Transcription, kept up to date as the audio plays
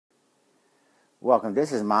Welcome.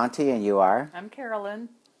 This is Monty, and you are? I'm Carolyn.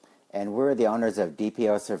 And we're the owners of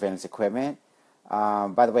DPO Surveillance Equipment.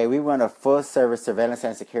 By the way, we run a full-service surveillance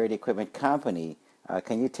and security equipment company.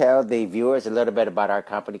 Can you tell the viewers a little bit about our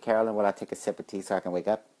company, Carolyn, while I take a sip of tea so I can wake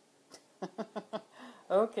up?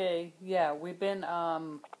 Okay, yeah, we've been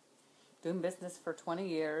doing business for 20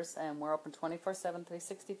 years, and we're open 24/7,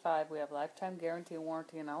 365. We have lifetime guarantee and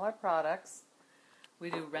warranty on all our products. We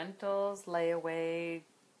do rentals, layaway,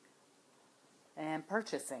 and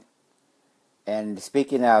purchasing. And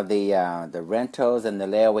speaking of the rentals and the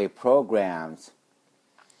layaway programs,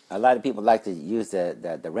 a lot of people like to use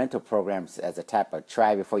the rental programs as a type of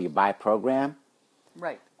try before you buy program.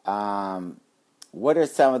 Right. What are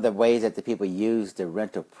some of the ways that the people use the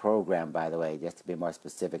rental program, by the way, just to be more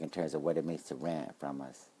specific in terms of what it means to rent from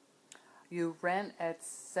us? You rent at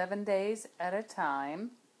 7 days at a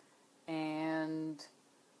time, and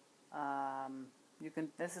you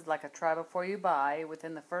can. This is like a try before you buy.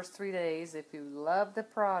 Within the first 3 days, if you love the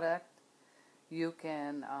product, you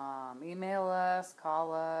can email us,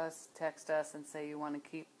 call us, text us, and say you want to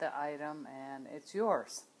keep the item, and it's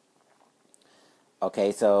yours.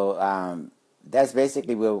 Okay, so that's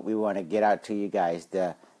basically what we want to get out to you guys.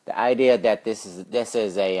 The idea that this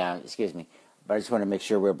is a excuse me, but I just want to make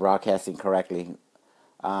sure we're broadcasting correctly.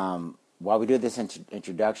 While we do this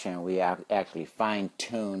introduction, we actually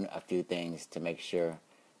fine-tune a few things to make sure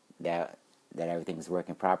that everything's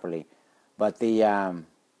working properly. But the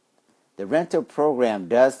rental program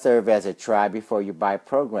does serve as a try before you buy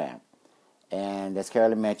program. And as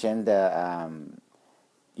Carolyn mentioned,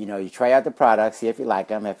 you try out the products, see if you like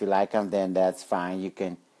them. If you like them, then that's fine. You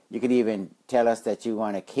can even tell us that you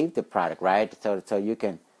want to keep the product, right? So you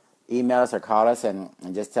can email us or call us and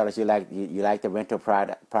just tell us you like the rental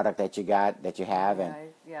product that you have,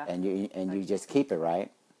 and you just keep it, right?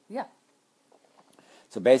 Yeah.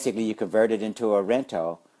 So basically, you convert it into a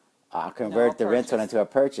rental, convert the rental into a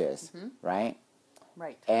purchase, right?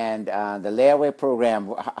 Right. And the layaway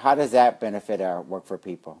program, how does that benefit or work for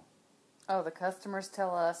people? Oh, the customers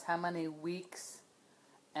tell us how many weeks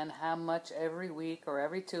and how much every week or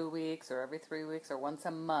every 2 weeks or every 3 weeks or once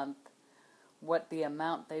a month, what the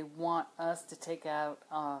amount they want us to take out,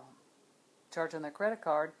 charge on their credit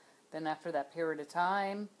card. Then after that period of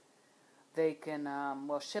time, they can,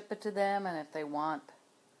 we'll ship it to them, and if they want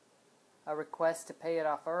a request to pay it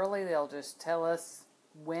off early, they'll just tell us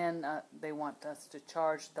when they want us to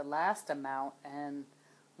charge the last amount, and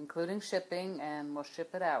including shipping, and we'll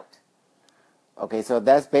ship it out. Okay, so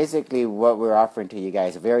that's basically what we're offering to you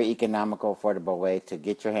guys. A very economical, affordable way to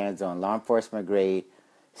get your hands on law enforcement grade,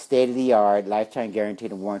 state-of-the-art, lifetime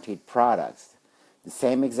guaranteed and warranted products. The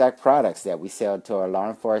same exact products that we sell to our law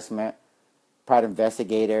enforcement, private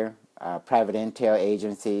investigator, private intel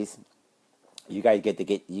agencies. You guys get to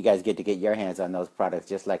get your hands on those products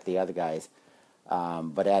just like the other guys,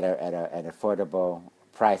 but at an affordable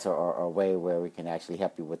price or way where we can actually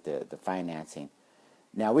help you with the financing.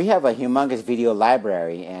 Now, we have a humongous video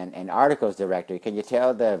library and articles directory. Can you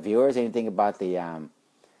tell the viewers anything about the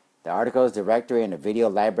articles directory and the video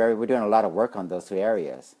library? We're doing a lot of work on those two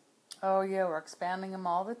areas. Oh, yeah, we're expanding them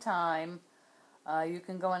all the time. You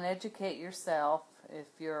can go and educate yourself if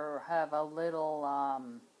you have a little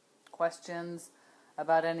questions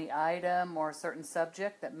about any item or a certain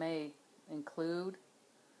subject that may include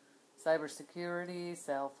cybersecurity,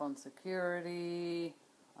 cell phone security,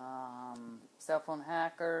 cell phone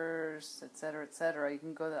hackers, etc., etc. You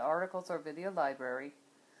can go to the articles or video library.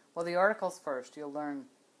 Well, the articles first. You'll learn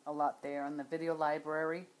a lot there. And the video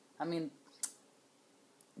library,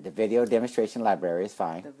 the video demonstration library is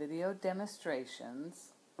fine. The video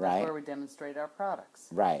demonstrations, right, is where we demonstrate our products.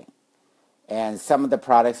 Right. And some of the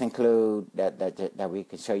products include that we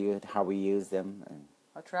can show you how we use them.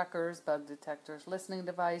 Trackers, bug detectors, listening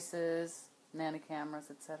devices, nanny cameras,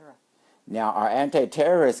 etc. Now, our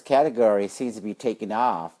anti-terrorist category seems to be taking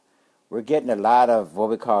off. We're getting a lot of what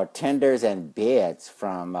we call tenders and bids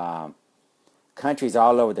from countries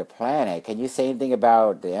all over the planet. Can you say anything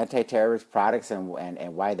about the anti-terrorist products and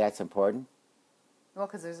why that's important? Well,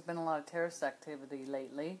 because there's been a lot of terrorist activity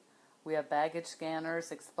lately. We have baggage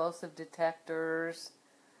scanners, explosive detectors,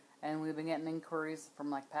 and we've been getting inquiries from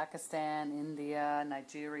like Pakistan, India,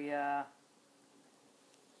 Nigeria.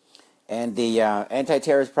 And the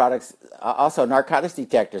anti-terrorist products, also narcotics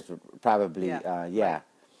detectors, probably, yeah.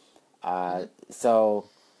 Right. So,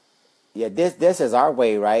 yeah, this is our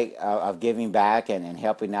way, right, of giving back and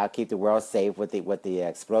helping out keep the world safe with the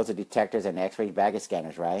explosive detectors and X-ray baggage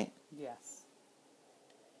scanners, right? Yes.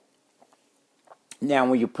 Now,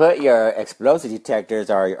 when you put your explosive detectors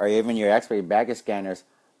or even your X-ray baggage scanners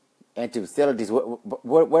into facilities.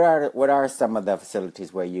 What are some of the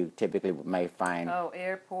facilities where you typically may find? Oh,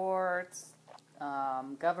 airports,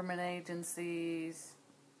 government agencies,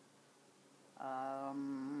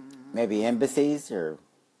 Maybe embassies or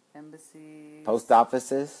embassies, post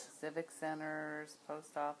offices. civic centers,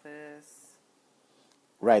 post office.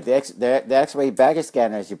 Right, the X-ray baggage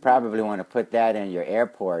scanners. You probably want to put that in your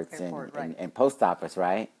airports Airport, right. and post office,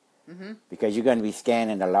 right? Mm-hmm. Because you're going to be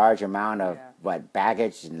scanning a large amount of Yeah.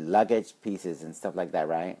 baggage and luggage pieces and stuff like that,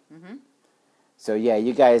 right? Mm-hmm. So yeah,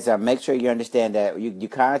 you guys make sure you understand that you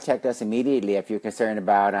contact us immediately if you're concerned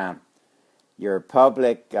about your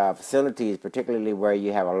public facilities, particularly where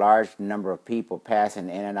you have a large number of people passing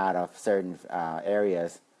in and out of certain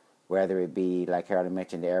areas, whether it be, like Carolyn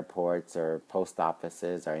mentioned, airports or post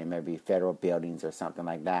offices, or it may be federal buildings or something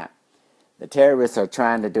like that. The terrorists are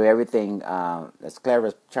trying to do everything trying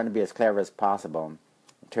to be as clever as possible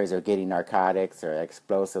in terms of getting narcotics or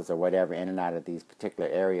explosives or whatever in and out of these particular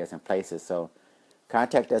areas and places. So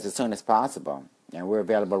contact us as soon as possible. And we're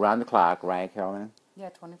available around the clock, right, Carolyn? Yeah,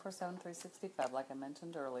 24/7, 365, like I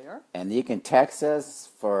mentioned earlier. And you can text us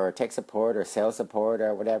for tech support or sales support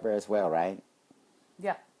or whatever as well, right?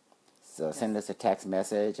 Yeah. So send us a text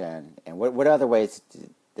message. And what other ways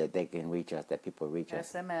that they can reach us, that people reach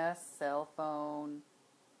us? SMS, cell phone,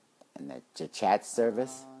 And the chat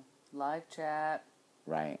service, live chat.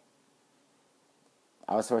 right?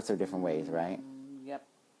 All sorts of different ways, right? Yep.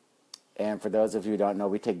 And for those of you who don't know,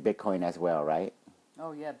 we take Bitcoin as well, right?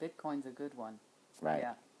 Oh, yeah, Bitcoin's a good one. Right.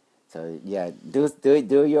 Yeah. So yeah,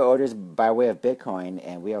 do your orders by way of Bitcoin,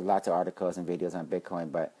 and we have lots of articles and videos on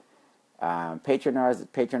Bitcoin. But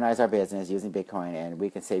patronize our business using Bitcoin, and we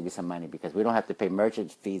can save you some money because we don't have to pay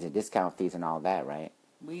merchant fees and discount fees and all that, right?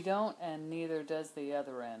 We don't, and neither does the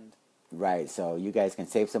other end. Right. So you guys can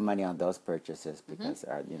save some money on those purchases because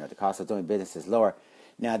the cost of doing business is lower.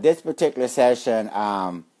 Now, this particular session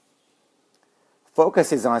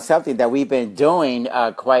focuses on something that we've been doing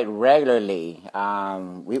quite regularly.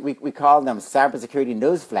 We call them CyberSecurity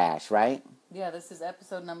Newsflash, right? Yeah, this is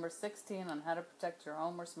episode number 16 on how to protect your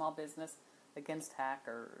home or small business against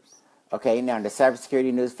hackers. Okay, now the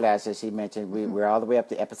CyberSecurity Newsflash, as she mentioned, we're all the way up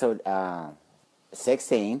to episode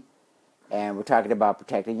 16, and we're talking about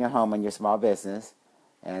protecting your home and your small business.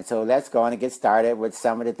 And so let's go on and get started with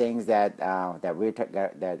some of the things that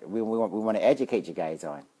we want to educate you guys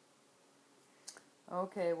on.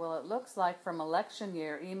 Okay, well, it looks like from election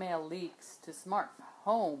year, email leaks to smart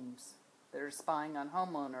homes that are spying on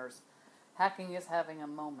homeowners. Hacking is having a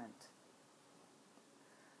moment.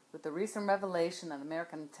 With the recent revelation that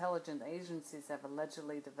American intelligence agencies have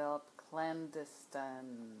allegedly developed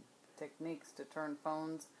clandestine techniques to turn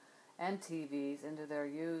phones and TVs against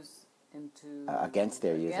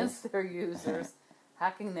their users,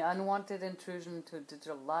 hacking the unwanted intrusion into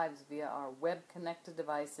digital lives via our web-connected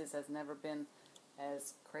devices has never been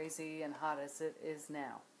as crazy and hot as it is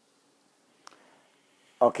now.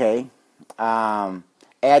 Okay.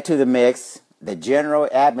 Add to the mix the general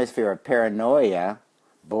atmosphere of paranoia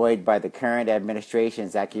buoyed by the current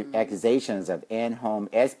administration's accusations of in-home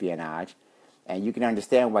espionage, and you can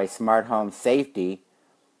understand why smart home safety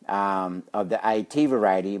of the IT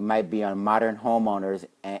variety might be on modern homeowners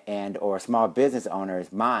and or small business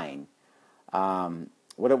owners' mind.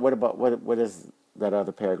 What is that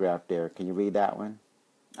other paragraph there? Can you read that one?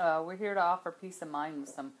 We're here to offer peace of mind with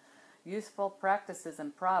some useful practices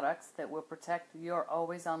and products that will protect your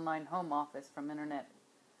always online home office from internet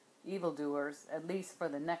evildoers, at least for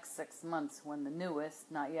the next 6 months when the newest,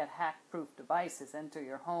 not yet hack-proof devices enter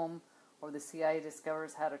your home, or the CIA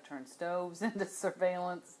discovers how to turn stoves into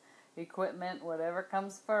surveillance equipment, whatever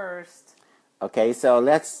comes first. Okay, so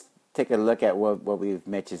let's take a look at what we've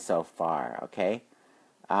mentioned so far, okay?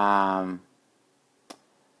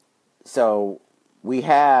 So we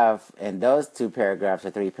have, in those 2 paragraphs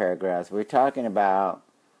or 3 paragraphs, we're talking about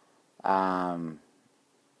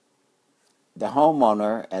the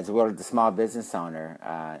homeowner as well as the small business owner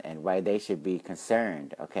and why they should be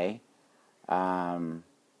concerned, okay?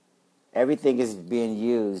 Everything is being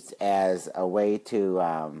used as a way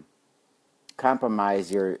to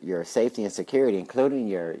compromise your safety and security, including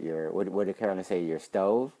your what did Carolyn say, your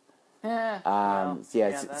stove?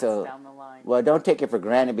 That's so down the line. well, don't take it for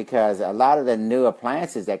granted because a lot of the new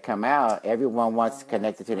appliances that come out, everyone wants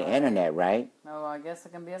connected to the internet, right? Oh, I guess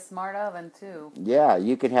it can be a smart oven too. Yeah,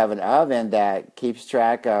 you could have an oven that keeps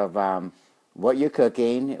track of what you're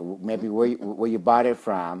cooking, maybe where you bought it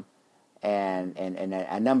from, and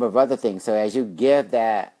a number of other things. So as you give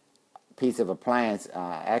that piece of appliance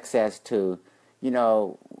access to,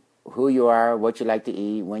 who you are, what you like to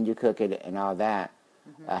eat, when you cook it, and all that,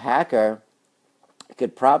 a hacker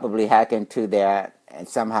could probably hack into that and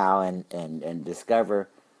somehow and discover,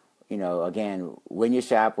 again, when you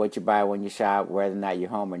shop, what you buy when you shop, whether or not you're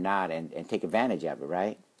home or not, and take advantage of it,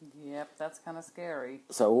 right? Yep, that's kind of scary.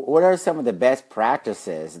 So what are some of the best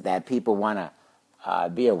practices that people want to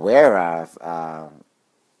be aware of?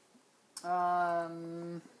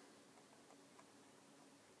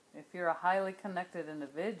 If you're a highly connected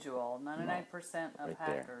individual, 99% of right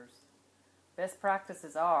hackers, best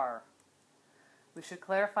practices are, we should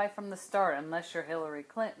clarify from the start, unless you're Hillary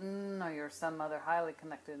Clinton or you're some other highly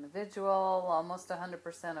connected individual, almost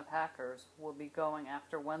 100% of hackers will be going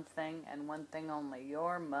after one thing and one thing only,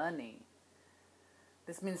 your money.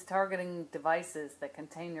 This means targeting devices that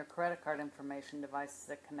contain your credit card information, devices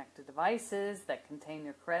that connect to devices that contain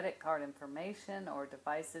your credit card information, or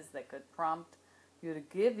devices that could prompt you to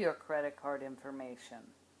give your credit card information.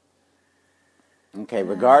 Okay,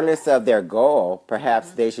 regardless of their goal,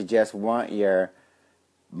 perhaps they should just want your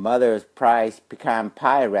mother's prized pecan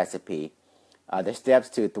pie recipe. The steps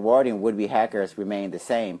to thwarting would-be hackers remain the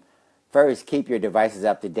same. First, keep your devices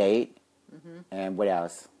up to date. And what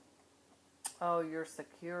else? Oh, your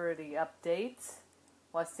security updates.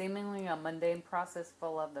 While seemingly a mundane process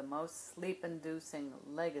full of the most sleep-inducing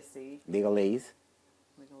Legalese.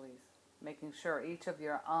 Making sure each of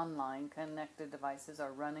your online connected devices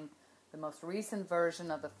are running the most recent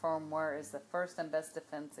version of the firmware is the first and best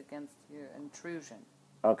defense against your intrusion.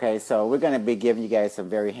 Okay, so we're going to be giving you guys some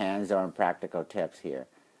very hands-on practical tips here.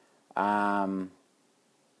 Okay,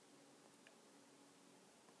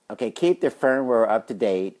 keep the firmware up to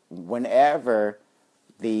date. Whenever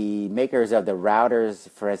the makers of the routers,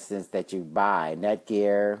 for instance, that you buy,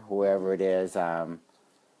 Netgear, whoever it is,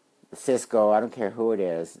 Cisco, I don't care who it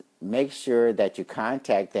is, make sure that you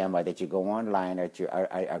contact them or that you go online or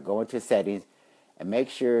go into settings and make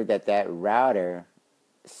sure that that router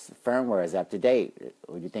firmware is up to date.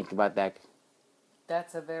 What do you think about that?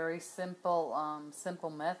 That's a very simple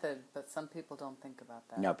method, but some people don't think about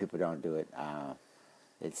that. No, people don't do it.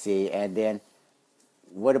 Let's see. And then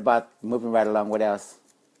what about moving right along? What else?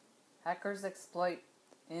 Hackers exploit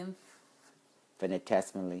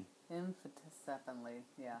Infinitesimally,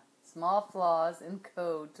 yeah. Small flaws in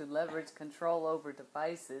code to leverage control over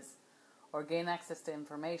devices or gain access to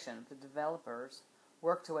information. The developers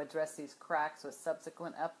work to address these cracks with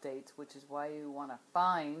subsequent updates, which is why you want to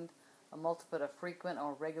find a multitude of frequent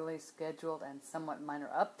or regularly scheduled and somewhat minor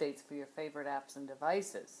updates for your favorite apps and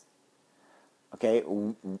devices. Okay,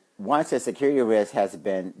 once a security risk has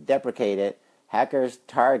been deprecated, hackers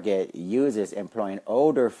target users employing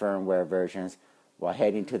older firmware versions while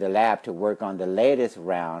heading to the lab to work on the latest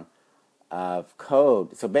round of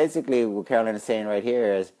code. So basically what Carolyn is saying right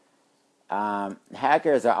here is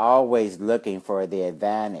hackers are always looking for the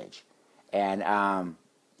advantage. And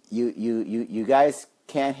you guys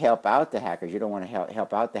can't help out the hackers. You don't want to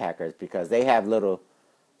help out the hackers because they have little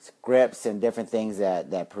scripts and different things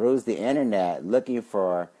that peruse the internet looking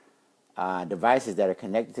for devices that are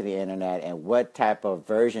connected to the internet and what type of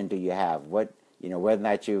version do you have, whether or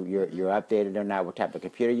not you're updated or not, what type of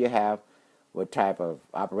computer you have, what type of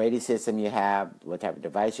operating system you have, what type of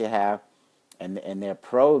device you have, and they're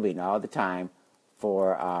probing all the time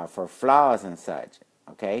for flaws and such.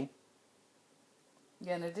 Okay.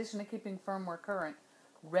 Yeah. In addition to keeping firmware current,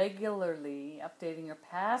 regularly updating your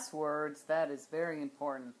passwords, that is very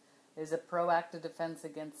important, is a proactive defense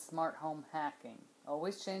against smart home hacking.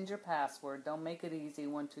 Always change your password. Don't make it easy.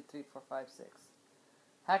 1, 2, 3, 4, 5, 6.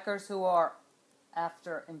 Hackers who are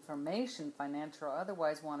after information, financial or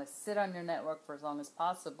otherwise, want to sit on your network for as long as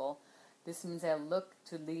possible. This means they'll look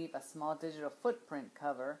to leave a small digital footprint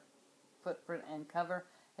and cover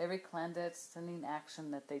every clandestine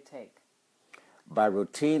action that they take. By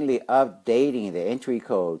routinely updating the entry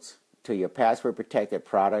codes to your password-protected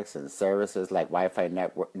products and services like Wi-Fi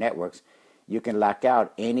networks, you can lock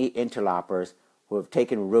out any interlopers who have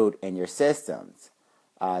taken root in your systems.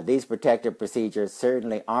 These protective procedures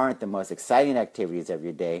certainly aren't the most exciting activities of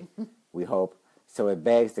your day, we hope. So it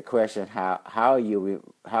begs the question: how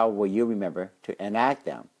will you remember to enact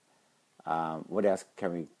them? What else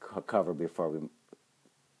can we cover before we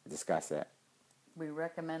discuss that? We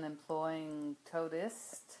recommend employing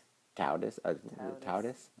Toadist. Toadist?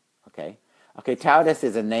 Toadist? Okay. Okay, Toadist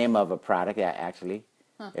is the name of a product, actually.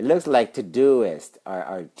 It looks like Todoist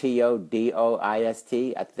or Todoist. I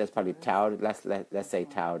think that's probably Toad. Let's say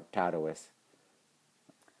Todoist.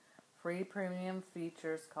 Free premium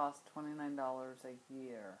features cost $29 a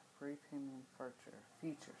year. Free premium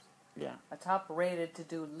features. Yeah. A top-rated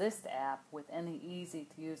to-do list app with any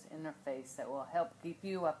easy-to-use interface that will help keep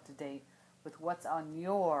you up to date with what's on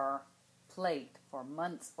your plate for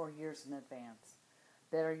months or years in advance.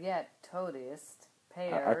 Better yet, Todoist Or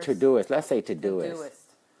pairs. Todoist. Let's say Todoist.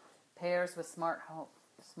 Todoist pairs with smart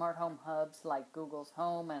home hubs like Google's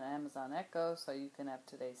Home and Amazon Echo, so you can have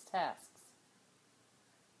today's tasks,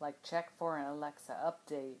 like check for an Alexa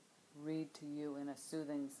update, read to you in a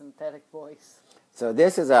soothing synthetic voice. So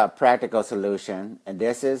this is a practical solution, and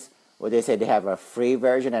this is what they say. They have a free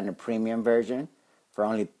version and a premium version for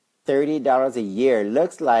only $30 a year.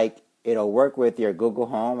 Looks like it'll work with your Google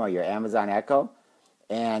Home or your Amazon Echo,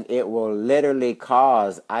 and it will literally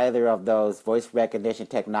cause either of those voice recognition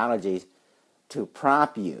technologies to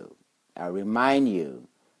prompt you, remind you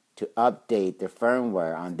to update the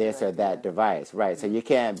firmware on this or that device. Right, so you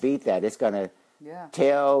can't beat that. It's going to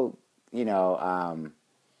tell,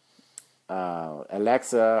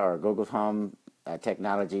 Alexa or Google's Home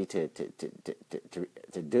technology to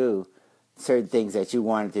do certain things that you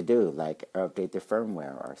wanted to do, like update the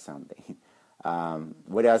firmware or something.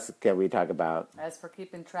 What else can we talk about? As for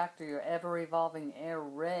keeping track of your ever-evolving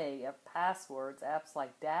array of passwords, apps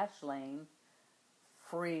like Dashlane,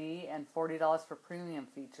 free and $40 for premium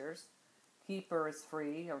features. Keeper is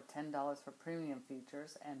free or $10 for premium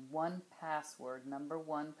features. And 1Password, number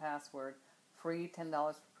 1Password, free $10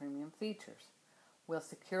 for premium features. Will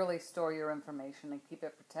securely store your information and keep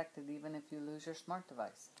it protected even if you lose your smart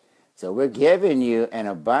device. So we're giving you an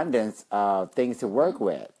abundance of things to work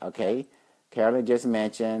with, okay? Carolyn just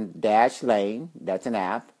mentioned Dashlane. That's an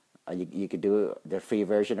app. You could do the free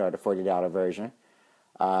version or the $40 version.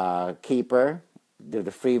 Keeper, do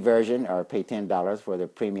the free version or pay $10 for the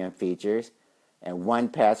premium features. And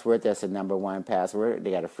 1Password, that's the number 1Password.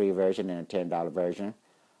 They got a free version and a $10 version.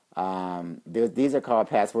 These are called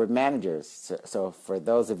password managers. So for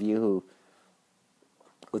those of you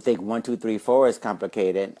who think 1, 2, 3, 4 is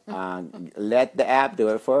complicated, let the app do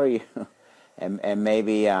it for you, and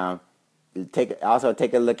maybe take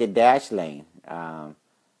a look at Dashlane.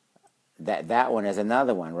 That one is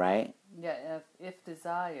another one, right? Yeah, if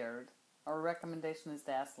desired, our recommendation is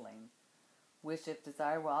Dashlane, which, if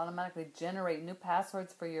desired, will automatically generate new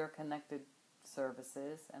passwords for your connected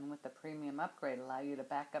services, and with the premium upgrade, allow you to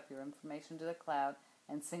back up your information to the cloud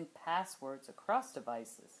and sync passwords across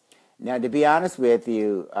devices. Now, to be honest with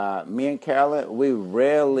you, me and Carolyn, we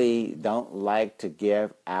really don't like to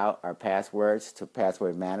give out our passwords to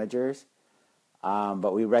password managers,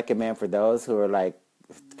 but we recommend for those who are like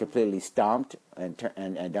completely stumped and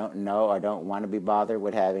don't know or don't want to be bothered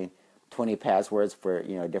with having 20 passwords for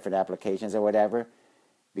different applications or whatever,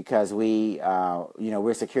 because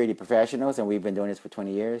we're security professionals and we've been doing this for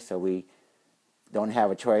 20 years, so we don't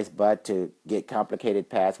have a choice but to get complicated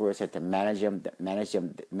passwords and to manage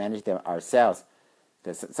them ourselves.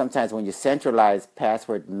 Because sometimes when you centralize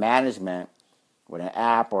password management with an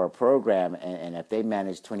app or a program, and if they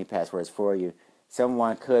manage 20 passwords for you,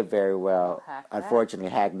 someone could very well,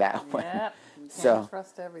 unfortunately, hack that one. Yep. You can't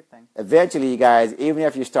trust everything. Eventually, you guys, even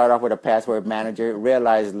if you start off with a password manager,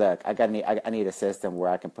 realize, look, I need a system where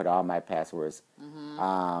I can put all my passwords.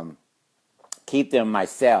 Mm-hmm. Keep them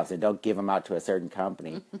myself, and don't give them out to a certain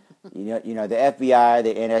company. The FBI,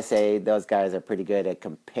 the NSA, those guys are pretty good at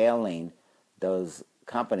compelling those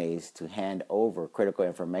companies to hand over critical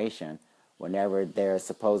information whenever there's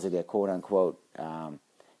supposedly a quote-unquote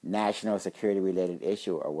national security-related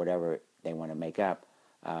issue or whatever they want to make up.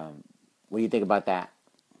 What do you think about that?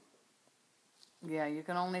 Yeah, you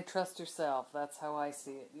can only trust yourself. That's how I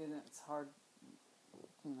see it. It's hard.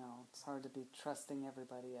 It's hard to be trusting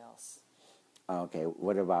everybody else. Okay,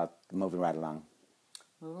 what about moving right along?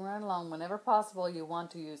 Moving right along. Whenever possible, you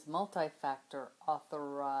want to use multi-factor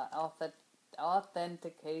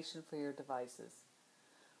authentication for your devices.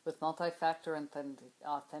 With multi-factor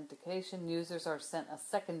authentication, users are sent a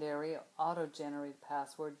secondary auto-generated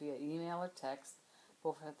password via email or text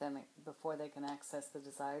before they can access the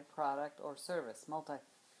desired product or service.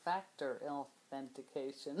 Multi-factor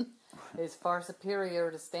authentication is far superior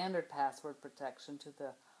to standard password protection.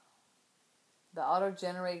 The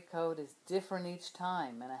auto-generated code is different each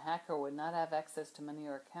time, and a hacker would not have access to many of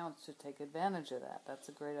your accounts to take advantage of that. That's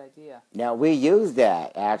a great idea. Now, we use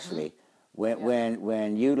that, actually. Mm-hmm.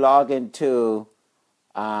 When you log into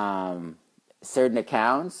certain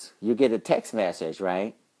accounts, you get a text message,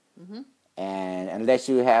 right? Mm-hmm. And unless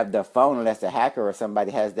you have the phone, unless the hacker or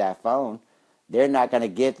somebody has that phone, they're not going to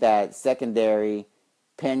get that secondary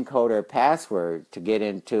PIN code or password to get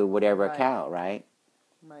into whatever account, right?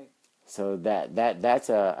 Right. So that's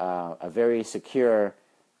a very secure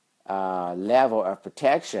level of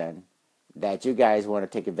protection that you guys want to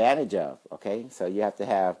take advantage of, okay? So you have to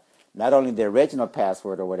have not only the original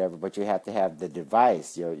password or whatever, but you have to have the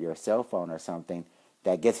device, your cell phone or something,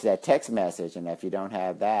 that gets that text message. And if you don't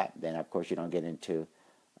have that, then of course you don't get into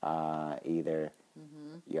either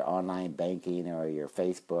your online banking or your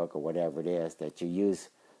Facebook or whatever it is, that you use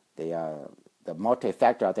the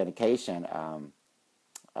multi-factor authentication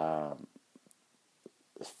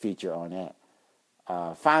feature on that.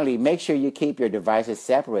 Finally, make sure you keep your devices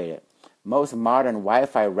separated. Most modern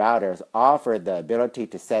Wi-Fi routers offer the ability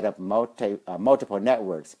to set up multiple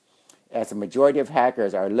networks, as the majority of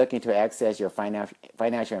hackers are looking to access your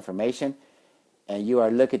financial information, and you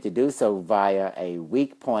are looking to do so via a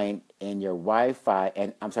weak point in your Wi-Fi.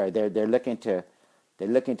 And I'm sorry, they're looking to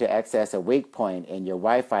access a weak point in your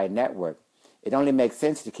Wi-Fi network. It only makes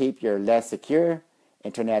sense to keep your less secure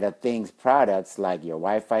Internet of Things products like your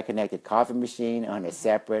Wi-Fi connected coffee machine on a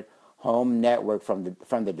separate home network from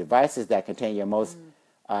the devices that contain your most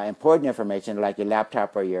important information, like your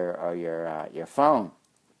laptop or your phone.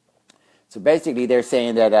 So basically, they're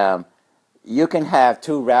saying that you can have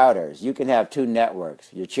two routers, you can have two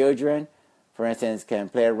networks. Your children, for instance, can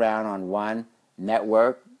play around on one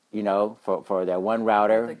network, for that one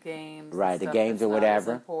router, the games, right? The games or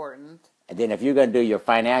whatever. Important. And then if you're going to do your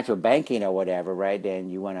financial banking or whatever, right, then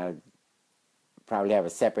you want to probably have a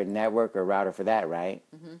separate network or router for that, right?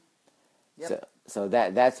 Mm-hmm. Yep. So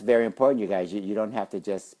that's very important, you guys. You don't have to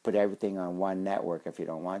just put everything on one network if you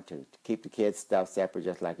don't want to. Keep the kids' stuff separate,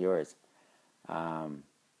 just like yours.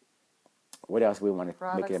 What else we want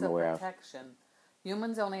to make them aware of? Protection.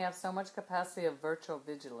 Humans only have so much capacity of virtual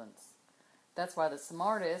vigilance. That's why the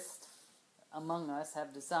smartest among us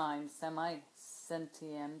have designed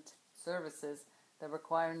semi-sentient services that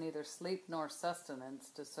require neither sleep nor sustenance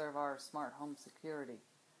to serve our smart home security.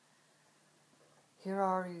 Here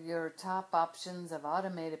are your top options of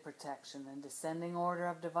automated protection in descending order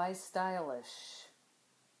of device stylishness.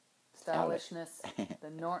 The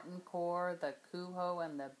Norton Core, the Kuho,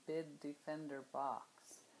 and the Bid Defender box.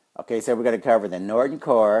 Okay, so we're going to cover the Norton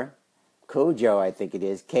Core, Cujo, I think it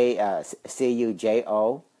is, Cujo,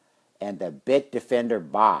 and the Bit Defender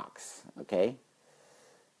box. Okay.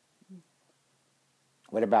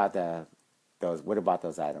 What about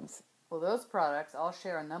those items? Well, those products all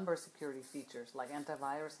share a number of security features like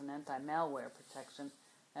antivirus and anti-malware protection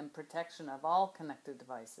and protection of all connected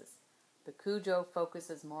devices. The Cujo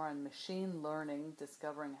focuses more on machine learning,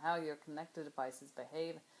 discovering how your connected devices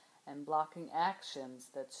behave and blocking actions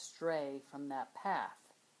that stray from that path.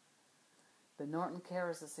 The Norton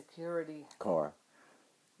Core is a security... Core.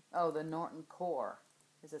 Oh, the Norton Core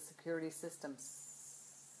is a security system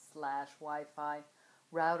 / Wi-Fi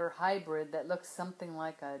router hybrid that looks something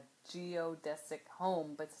like a geodesic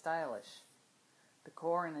home but stylish. The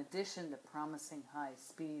Core, in addition to promising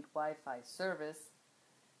high-speed Wi-Fi service,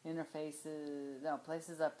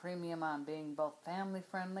 places a premium on being both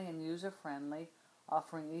family-friendly and user-friendly,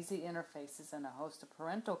 offering easy interfaces and a host of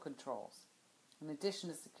parental controls, in addition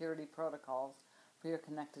to security protocols for your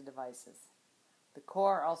connected devices. The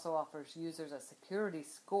Core also offers users a security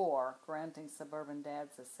score, granting suburban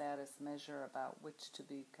dads the saddest measure about which to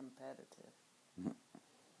be competitive.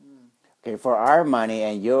 Okay, for our money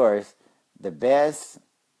and yours, the best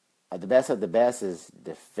of the best is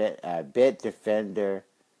Bit Defender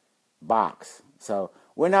box. So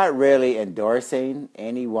we're not really endorsing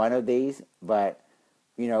any one of these, but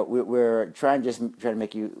we're trying to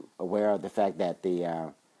make you aware of the fact that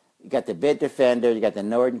you got the Bit Defender, you got the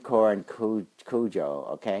Norton Core and Cujo.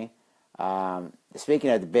 Okay. Speaking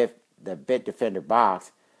of the Bit Defender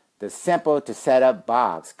box, the simple to set up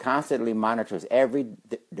box constantly monitors every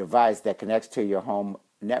device that connects to your home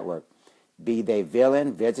network, be they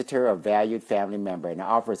villain, visitor, or valued family member, and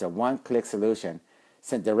offers a one-click solution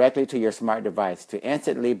sent directly to your smart device to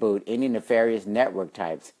instantly boot any nefarious network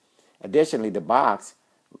types. Additionally, the box,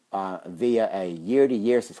 via a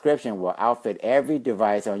year-to-year subscription, will outfit every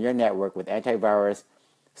device on your network with antivirus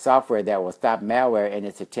software that will stop malware in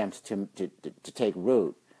its attempts to take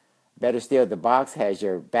root. Better still, the box has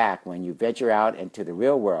your back when you venture out into the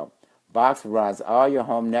real world. Box runs all your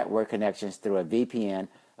home network connections through a VPN,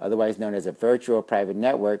 otherwise known as a virtual private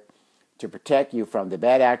network, to protect you from the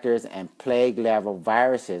bad actors and plague-level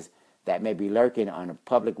viruses that may be lurking on a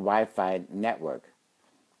public Wi-Fi network.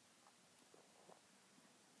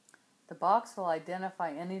 The box will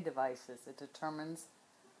identify any devices it determines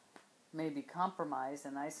may be compromised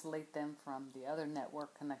and isolate them from the other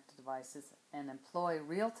network-connected devices and employ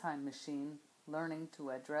real-time machine learning to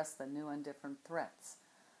address the new and different threats.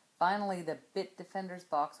 Finally, the Bit Defenders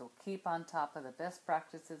box will keep on top of the best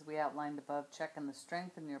practices we outlined above, checking the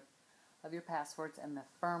strength of your passwords and the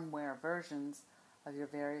firmware versions of your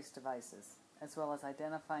various devices, as well as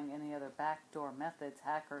identifying any other backdoor methods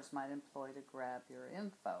hackers might employ to grab your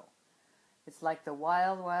info. It's like the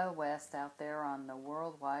wild, wild west out there on the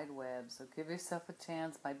World Wide Web. So give yourself a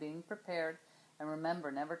chance by being prepared. And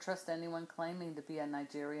remember, never trust anyone claiming to be a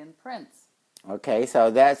Nigerian prince. Okay, so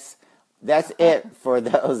that's it for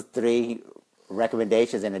those 3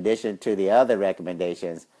 recommendations in addition to the other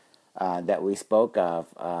recommendations that we spoke of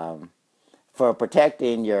for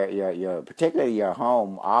protecting your particularly your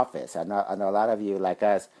home office. I know a lot of you like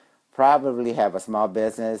us probably have a small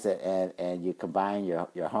business and you combine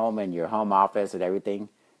your home and your home office and everything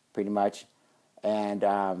pretty much.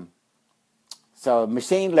 And so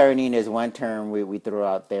machine learning is one term we threw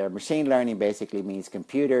out there. Machine learning basically means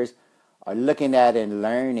computers are looking at and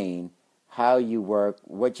learning how you work,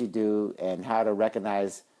 what you do, and how to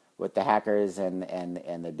recognize what the hackers and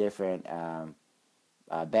the different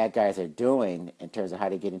bad guys are doing in terms of how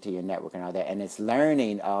to get into your network and all that. And it's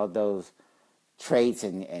learning all those traits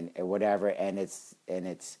and whatever, and it's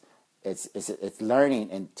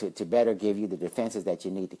learning and to better give you the defenses that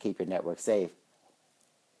you need to keep your network safe.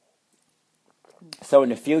 So in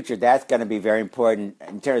the future, that's going to be very important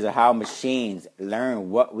in terms of how machines learn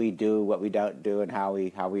what we do, what we don't do, and how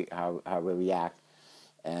we react,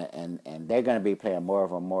 and they're going to be playing more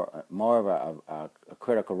of a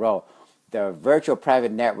critical role. The virtual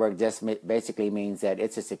private network just basically means that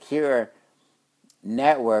it's a secure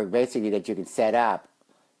network, basically, that you can set up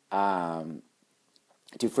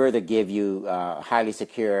to further give you highly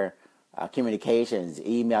secure communications,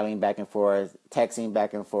 emailing back and forth, texting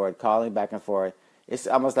back and forth, calling back and forth. It's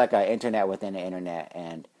almost like an internet within the internet.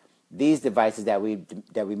 And these devices that we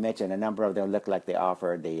mentioned, a number of them look like they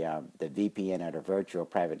offer the VPN or the virtual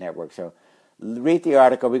private network. So read the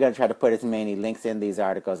article. We're going to try to put as many links in these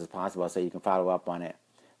articles as possible so you can follow up on it.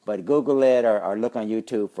 But Google it or look on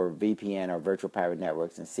YouTube for VPN or virtual private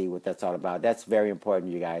networks and see what that's all about. That's very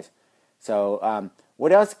important, you guys. So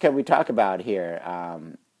what else can we talk about here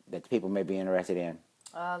that people may be interested in?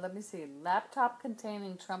 Let me see. Laptop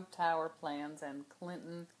containing Trump Tower plans and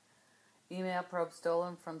Clinton email probe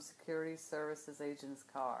stolen from Security Services agent's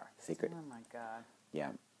car. Secret. Oh, my God. Yeah.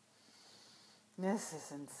 This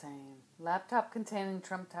is insane. Laptop containing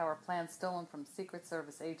Trump Tower plans stolen from Secret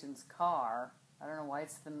Service agent's car. I don't know why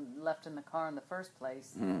it's been left in the car in the first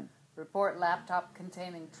place. Report laptop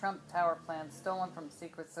containing Trump Tower plans stolen from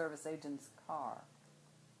Secret Service agent's car.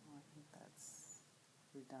 Oh, I think that's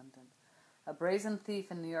redundant. A brazen thief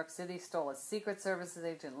in New York City stole a Secret Service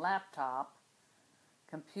agent laptop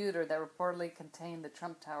computer that reportedly contained the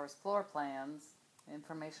Trump Tower's floor plans,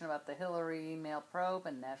 information about the Hillary email probe,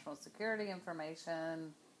 and national security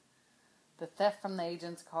information. The theft from the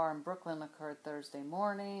agent's car in Brooklyn occurred Thursday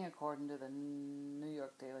morning, according to the New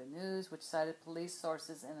York Daily News, which cited police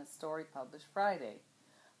sources in a story published Friday.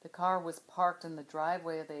 The car was parked in the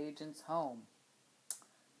driveway of the agent's home.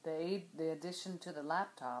 The addition to the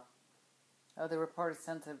laptop, the reported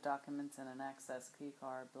sensitive documents and an access key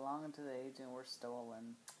card belonging to the agent were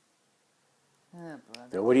stolen. Oh,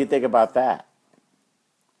 So what do you think about that?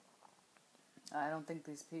 I don't think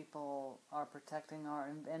these people are protecting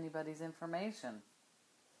anybody's information.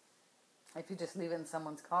 If you just leave it in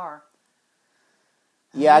someone's car.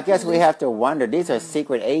 Yeah, I guess we have to wonder. These are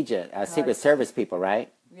Secret Service people,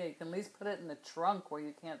 right? Yeah, you can at least put it in the trunk where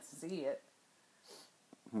you can't see it.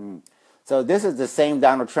 So this is the same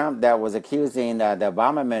Donald Trump that was accusing the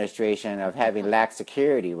Obama administration of having lax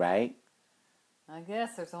security, right? I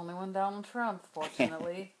guess there's only one Donald Trump,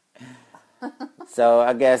 fortunately. So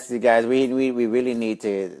I guess, you guys, we really need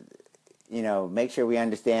to, make sure we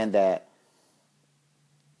understand that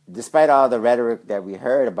despite all the rhetoric that we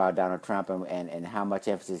heard about Donald Trump and how much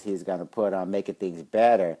emphasis he's going to put on making things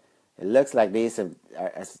better, it looks like these are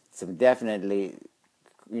some definitely,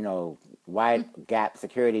 wide gap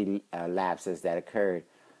security lapses that occurred.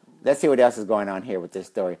 Let's see what else is going on here with this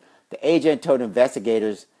story. The agent told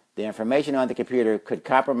investigators the information on the computer could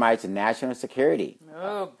compromise national security.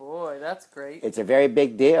 Oh, boy, that's great. It's a very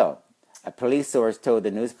big deal. A police source told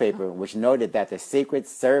the newspaper, which noted that the Secret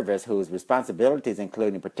Service, whose responsibilities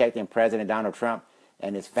including protecting President Donald Trump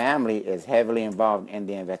and his family, is heavily involved in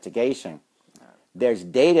the investigation. There's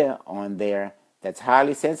data on there that's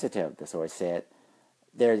highly sensitive, the source said.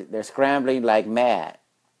 They're scrambling like mad.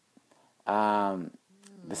 The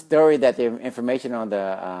story that the information on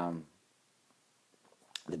the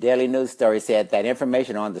Daily News story said that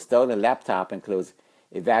information on the stolen laptop includes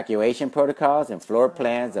evacuation protocols and floor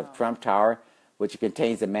plans of Trump Tower, which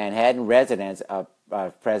contains the Manhattan residence of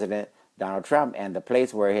President Donald Trump and the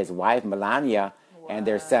place where his wife Melania and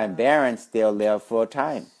their son Barron still live full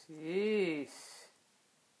time. Jeez.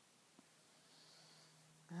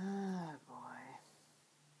 Oh, boy.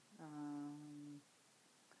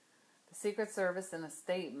 The Secret Service in a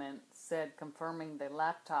statement said confirming the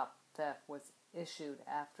laptop theft was issued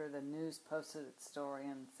after the news posted its story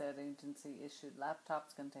and said agency issued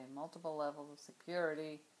laptops contain multiple levels of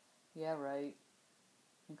security. Yeah, right.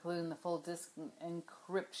 Including the full disk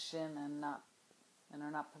encryption and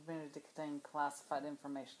are not permitted to contain classified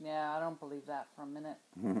information. Yeah, I don't believe that for a minute.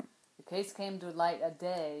 The case came to light a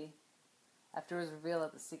day after it was revealed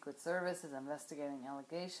that the Secret Service is investigating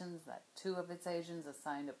allegations that 2 of its agents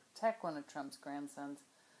assigned to protect one of Trump's grandsons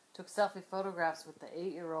took selfie photographs with the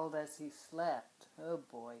 8-year-old as he slept. Oh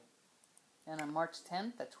boy. And on March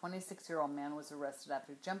 10th, a 26-year-old man was arrested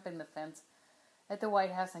after jumping the fence at the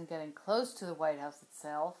White House and getting close to the White House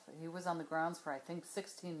itself. He was on the grounds for, I think,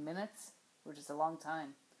 16 minutes, which is a long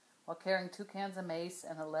time, while carrying 2 cans of mace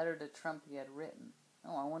and a letter to Trump he had written.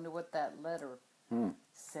 Oh, I wonder what that letter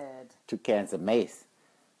said. 2 cans of mace.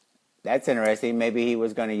 That's interesting. Maybe he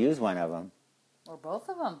was going to use one of them. Or both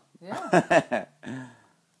of them, yeah.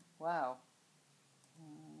 Wow.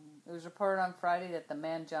 It was reported on Friday that the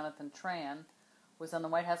man, Jonathan Tran, was on the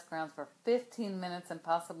White House grounds for 15 minutes and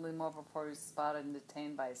possibly more before he was spotted and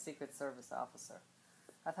detained by a Secret Service officer.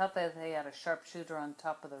 I thought that they had a sharpshooter on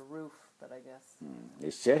top of the roof, but I guess.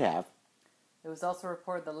 They should have. It was also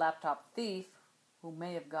reported the laptop thief, who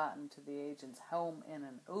may have gotten to the agent's home in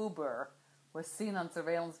an Uber, was seen on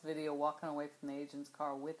surveillance video walking away from the agent's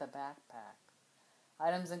car with a backpack.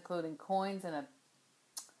 Items including coins and a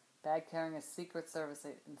bag carrying a Secret Service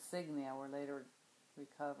insignia were later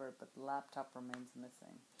recovered, but the laptop remains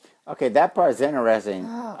missing. Okay, that part is interesting.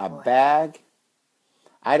 Bag,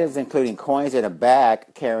 items including coins in a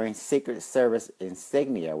bag carrying Secret Service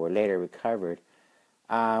insignia were later recovered.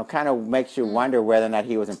 Kind of makes you wonder whether or not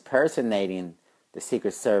he was impersonating the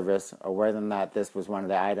Secret Service or whether or not this was one of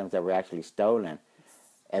the items that were actually stolen.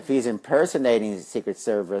 If he's impersonating the Secret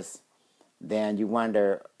Service, then you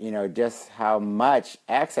wonder, just how much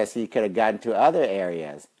access he could have gotten to other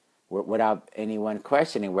areas without anyone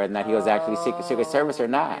questioning whether or not he was actually Secret Service or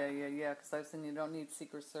not. Yeah, because I've seen you don't need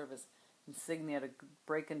Secret Service insignia to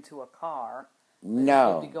break into a car.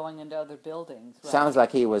 No. He could be going into other buildings. Right? Sounds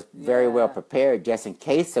like he was very well prepared just in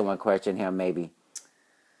case someone questioned him, maybe.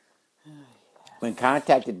 When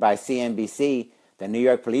contacted by CNBC, the New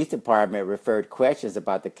York Police Department referred questions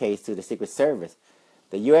about the case to the Secret Service.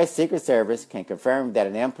 The U.S. Secret Service can confirm that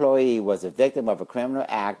an employee was a victim of a criminal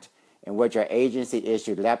act in which our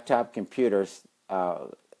agency-issued laptop computer was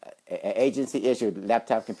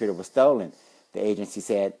stolen, the agency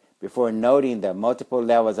said, before noting the multiple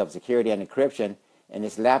levels of security and encryption in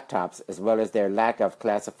its laptops, as well as their lack of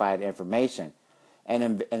classified information.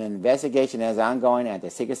 An investigation is ongoing, and the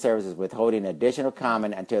Secret Service is withholding additional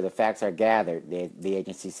comment until the facts are gathered, the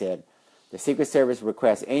agency said. The Secret Service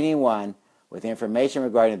requests anyone with information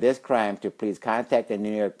regarding this crime to please contact the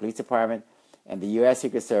New York Police Department and the U.S.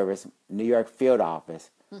 Secret Service New York Field Office.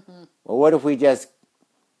 Well, what if we just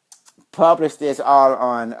publish this all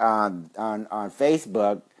on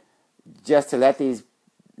Facebook just to let these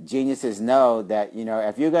geniuses know that,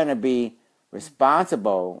 if you're going to be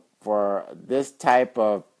responsible for this type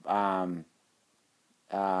of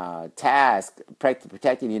task,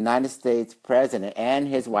 protecting the United States president and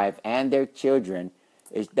his wife and their children,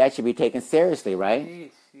 that should be taken seriously, right?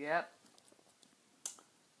 Yeesh, yep.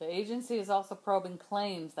 The agency is also probing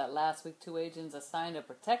claims that last week 2 agents assigned to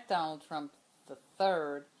protect Donald Trump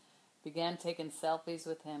III began taking selfies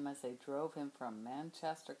with him as they drove him from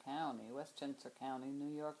Westchester County,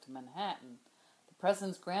 New York to Manhattan. The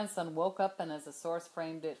president's grandson woke up and, as a source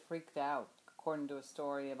framed it, freaked out, according to a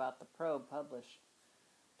story about the probe published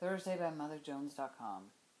Thursday by MotherJones.com.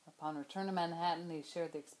 Upon return to Manhattan, he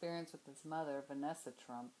shared the experience with his mother, Vanessa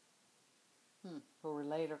Trump, who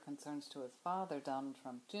relayed her concerns to his father, Donald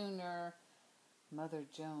Trump Jr., Mother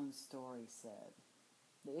Jones' story said.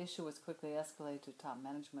 The issue was quickly escalated to top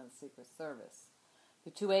management of the Secret Service.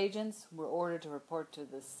 The 2 agents were ordered to report to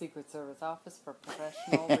the Secret Service Office for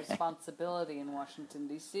Professional Responsibility in Washington,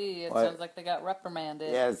 D.C. It sounds like they got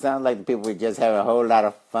reprimanded. Yeah, it sounds like the people were just having a whole lot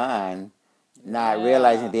of fun, not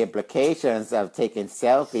realizing the implications of taking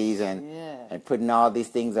selfies and putting all these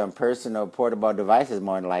things on personal portable devices,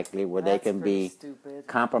 more than likely, where they can be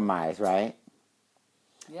compromised, right?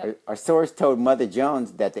 Yep. Our source told Mother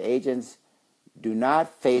Jones that the agents do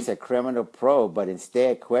not face a criminal probe, but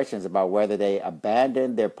instead questions about whether they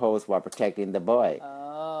abandoned their post while protecting the boy.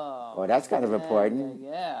 Oh. Well, that's kind of important.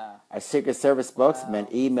 Yeah. A Secret Service spokesman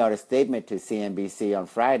emailed a statement to CNBC on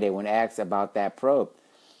Friday when asked about that probe.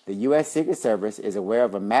 The U.S. Secret Service is aware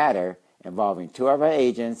of a matter involving 2 of our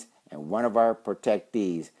agents and 1 of our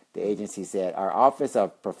protectees, the agency said. Our Office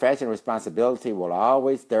of Professional Responsibility will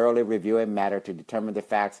always thoroughly review a matter to determine the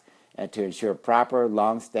facts and to ensure proper,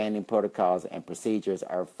 long-standing protocols and procedures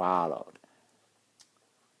are followed.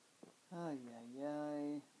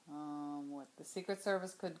 What the Secret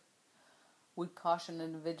Service would caution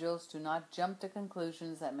individuals to not jump to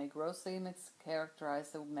conclusions that may grossly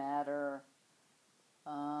mischaracterize the matter.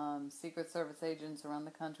 Secret Service agents around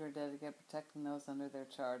the country are dedicated to protecting those under their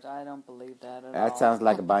charge. I don't believe that at all. That sounds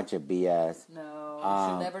like a bunch of BS. No, you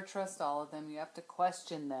should never trust all of them. You have to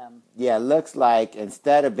question them. Yeah, it looks like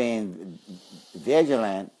instead of being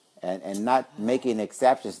vigilant and not making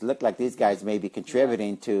exceptions, it look like these guys may be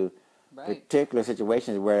contributing to particular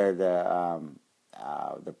situations where the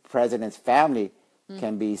president's family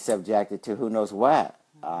can be subjected to who knows what.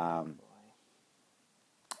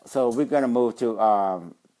 So we're going to move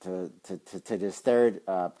to this third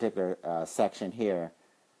particular section here.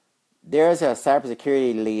 There's a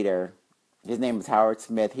cybersecurity leader. His name is Howard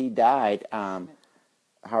Schmidt. He died.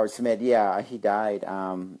 Howard Schmidt, he died.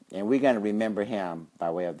 And we're going to remember him by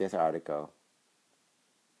way of this article.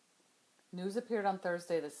 News appeared on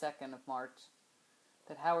Thursday, the 2nd of March,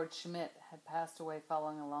 that Howard Schmidt had passed away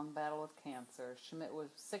following a long battle with cancer. Schmidt was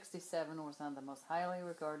 67 and was one of the most highly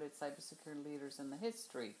regarded cybersecurity leaders in the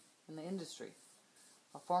industry.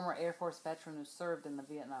 A former Air Force veteran who served in the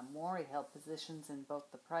Vietnam War, he held positions in both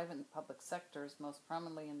the private and public sectors, most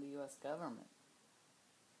prominently in the U.S. government.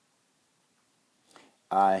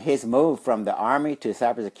 His move from the Army to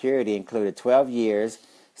cybersecurity included 12 years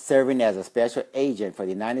serving as a special agent for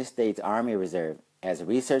the United States Army Reserve, as a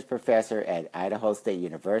research professor at Idaho State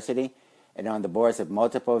University, and on the boards of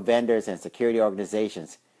multiple vendors and security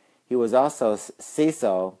organizations. He was also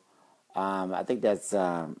CISO, I think that's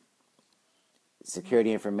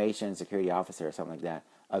Security Information Security Officer or something like that,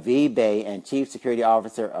 of eBay, and Chief Security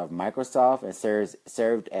Officer of Microsoft, and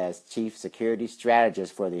served as Chief Security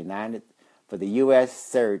Strategist for the U.S.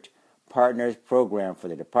 Search Partners Program for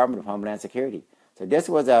the Department of Homeland Security. So this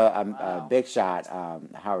was a big shot,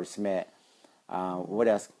 Howard Schmidt. What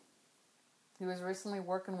else? He was recently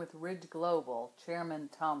working with Ridge Global. Chairman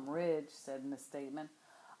Tom Ridge said in a statement,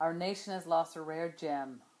 "Our nation has lost a rare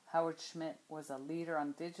gem. Howard Schmidt was a leader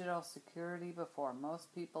on digital security before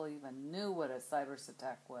most people even knew what a cyber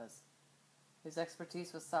attack was. His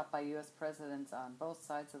expertise was sought by U.S. presidents on both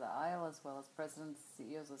sides of the aisle, as well as presidents and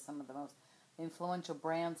CEOs of some of the most influential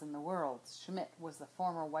brands in the world." Schmidt was the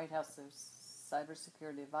former White House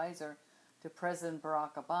cybersecurity advisor to President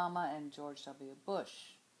Barack Obama and George W.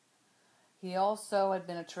 Bush. He also had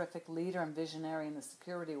been a terrific leader and visionary in the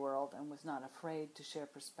security world and was not afraid to share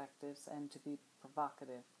perspectives and to be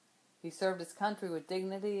provocative. He served his country with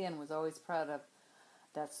dignity and was always proud of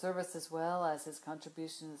that service, as well as his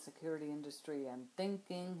contribution to the security industry, and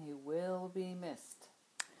thinking he will be missed.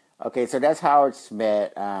 Okay, so that's Howard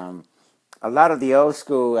Schmidt. A lot of the old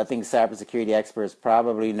school, I think, cybersecurity experts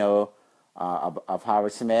probably know of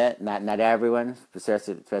Howard Schmidt. Not everyone,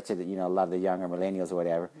 especially a lot of the younger millennials or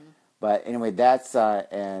whatever. Mm-hmm. But anyway, that's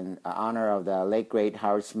in honor of the late great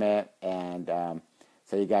Howard Schmidt, and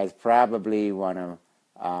so you guys probably want to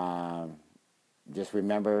just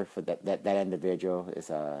remember for that individual is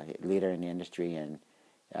a leader in the industry, and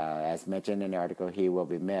as mentioned in the article, he will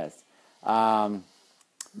be missed.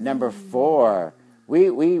 Number 4,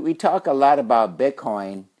 we talk a lot about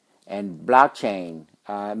Bitcoin and blockchain.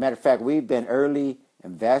 Matter of fact, we've been early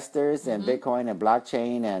investors in Bitcoin and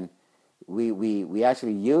blockchain, and we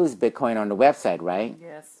actually use Bitcoin on the website, right?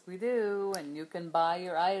 Yes, we do, and you can buy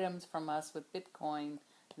your items from us with Bitcoin.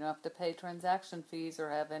 You don't have to pay transaction fees or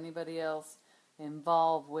have anybody else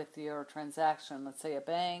involved with your transaction. Let's say a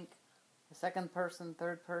bank, a second person,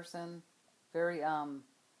 third person, very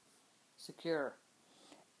secure.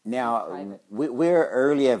 Now, we're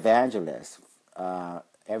early evangelists.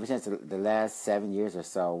 Ever since the last 7 years or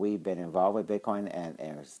so, we've been involved with Bitcoin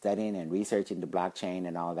and studying and researching the blockchain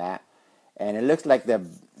and all that. And it looks like the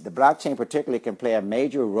blockchain particularly can play a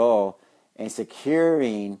major role in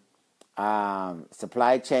securing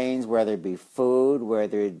supply chains, whether it be food,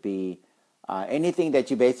 whether it be anything that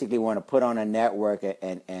you basically want to put on a network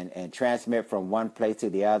and transmit from one place to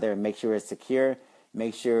the other, and make sure it's secure,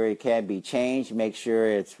 make sure it can be changed, make sure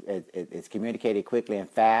it's communicated quickly and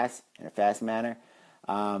fast, in a fast manner.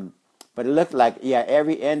 But it looked like,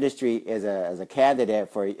 every industry is a candidate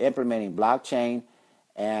for implementing blockchain,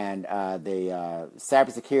 and the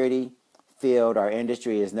cybersecurity field, our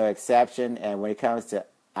industry, is no exception. And when it comes to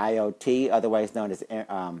IoT, otherwise known as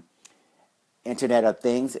Internet of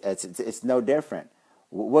Things, it's no different.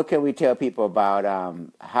 What can we tell people about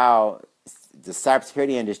how the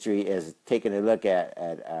cybersecurity industry is taking a look at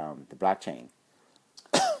the blockchain?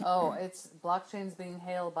 Oh, it's blockchain's being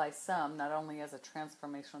hailed by some not only as a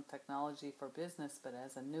transformational technology for business, but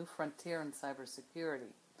as a new frontier in cybersecurity.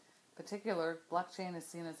 In particular, blockchain is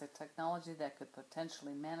seen as a technology that could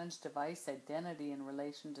potentially manage device identity in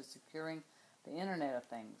relation to securing the Internet of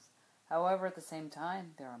Things. However, at the same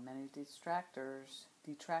time, there are many detractors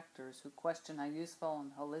who question how useful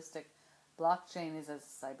and holistic blockchain is as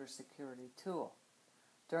a cybersecurity tool.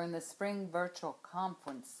 During the spring virtual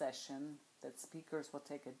conference session, that speakers will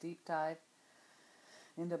take a deep dive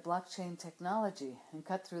into blockchain technology and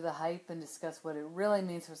cut through the hype and discuss what it really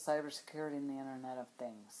means for cybersecurity and the Internet of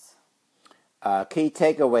Things. Key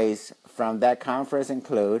takeaways from that conference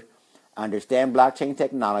include: understand blockchain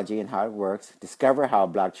technology and how it works, discover how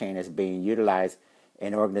blockchain is being utilized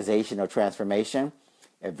in organizational transformation,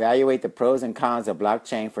 evaluate the pros and cons of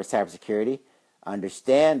blockchain for cybersecurity,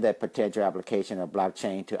 understand the potential application of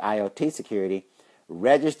blockchain to IoT security,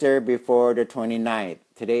 register before the 29th.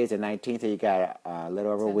 Today is the 19th, so you got a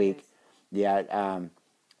little over a week. Yeah,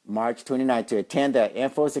 March 29th to attend the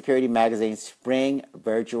Info Security Magazine Spring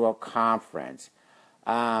Virtual Conference.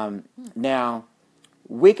 Now,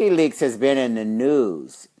 WikiLeaks has been in the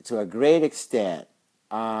news to a great extent,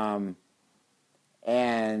 and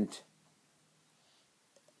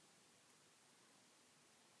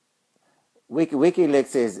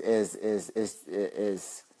WikiLeaks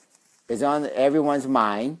is on everyone's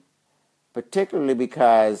mind, particularly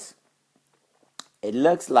because it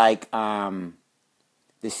looks like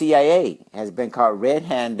the CIA has been caught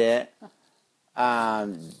red-handed,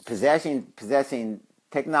 possessing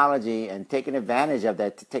technology and taking advantage of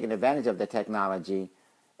the technology,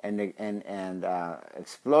 and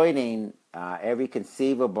exploiting every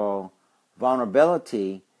conceivable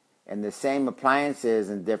vulnerability in the same appliances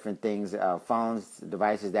and different things, phones,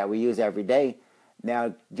 devices that we use every day.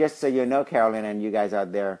 Now, just so you know, Carolyn, and you guys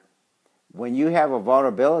out there, when you have a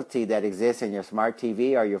vulnerability that exists in your smart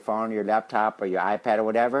TV or your phone or your laptop or your iPad or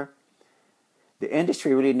whatever, the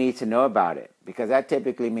industry really needs to know about it, because that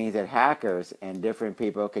typically means that hackers and different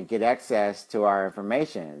people can get access to our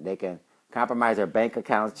information. They can compromise our bank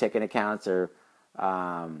accounts, checking accounts, or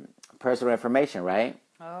personal information, right?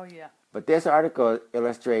 Oh, yeah. But this article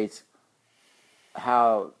illustrates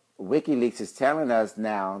how WikiLeaks is telling us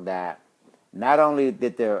now that not only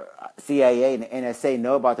did the CIA and the NSA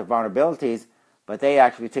know about the vulnerabilities, but they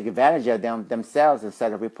actually took advantage of them themselves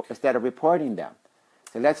instead of reporting them.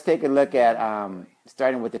 So let's take a look at,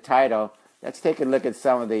 starting with the title, let's take a look at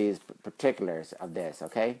some of these particulars of this,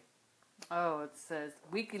 okay? Oh, it says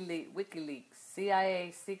WikiLeaks,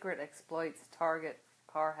 CIA secret exploits target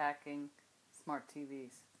car hacking smart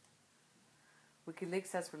TVs.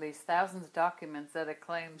 WikiLeaks has released thousands of documents that it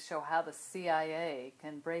claims show how the CIA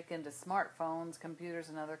can break into smartphones, computers,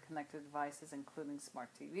 and other connected devices, including smart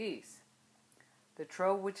TVs. The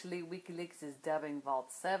trove which WikiLeaks is dubbing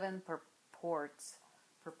Vault 7 purports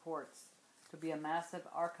to be a massive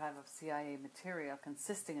archive of CIA material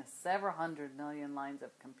consisting of several hundred million lines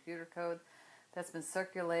of computer code that's been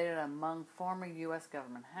circulated among former U.S.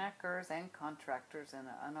 government hackers and contractors in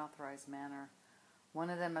an unauthorized manner. One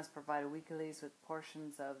of them has provided WikiLeaks with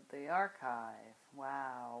portions of the archive.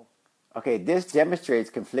 Wow. Okay, this demonstrates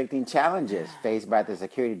conflicting challenges faced by the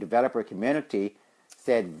security developer community,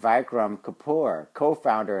 said Vikram Kapoor,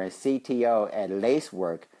 co-founder and CTO at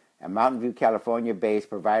Lacework, a Mountain View, California-based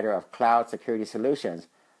provider of cloud security solutions,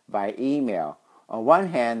 via email. On one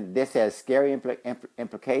hand, this has scary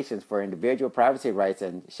implications for individual privacy rights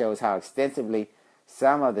and shows how extensively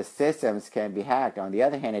some of the systems can be hacked. On the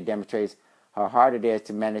other hand, it demonstrates how hard it is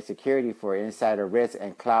to manage security for insider risks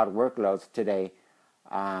and cloud workloads today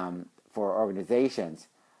for organizations.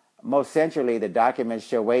 Most centrally, the documents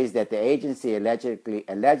show ways that the agency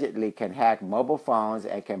allegedly can hack mobile phones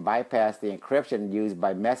and can bypass the encryption used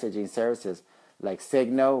by messaging services like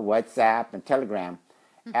Signal, WhatsApp, and Telegram.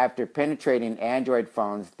 After penetrating Android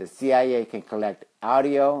phones, the CIA can collect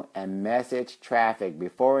audio and message traffic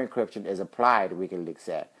before encryption is applied, WikiLeaks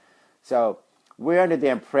said. So we're under the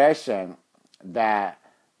impression that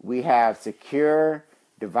we have secure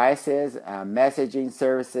devices, messaging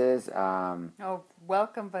services.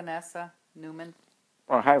 Welcome, Vanessa Newman.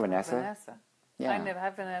 Oh, hi, Vanessa. Vanessa. Yeah. Hi,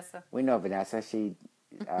 Vanessa. We know Vanessa. She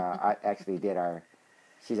actually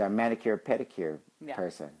she's our manicure pedicure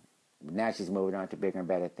person. Now she's moving on to bigger and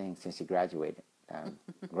better things since she graduated.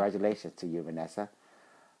 Congratulations to you, Vanessa.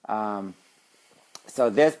 So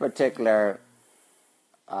this particular,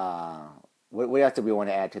 what else do we want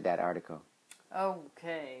to add to that article?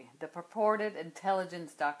 Okay. The purported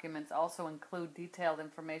intelligence documents also include detailed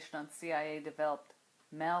information on CIA-developed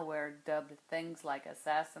malware dubbed things like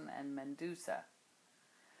Assassin and Medusa.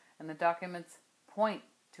 And the documents point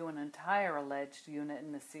to an entire alleged unit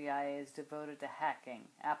in the CIA is devoted to hacking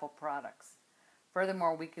Apple products.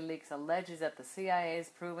 Furthermore, WikiLeaks alleges that the CIA is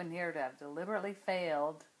proven here to have deliberately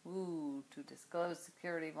failed to disclose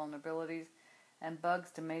security vulnerabilities and bugs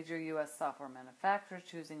to major U.S. software manufacturers,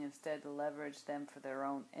 choosing instead to leverage them for their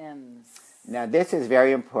own ends. Now, this is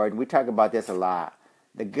very important. We talk about this a lot.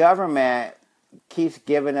 The government keeps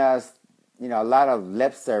giving us, a lot of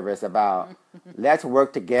lip service about let's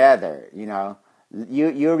work together.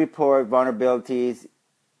 You report vulnerabilities,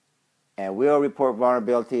 and we'll report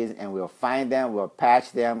vulnerabilities, and we'll find them, we'll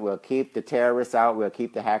patch them, we'll keep the terrorists out, we'll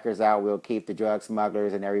keep the hackers out, we'll keep the drug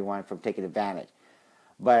smugglers and everyone from taking advantage.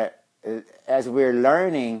 But as we're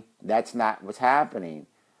learning, that's not what's happening.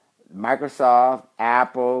 Microsoft,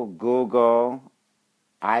 Apple, Google,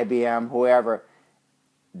 IBM, whoever,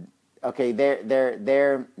 okay,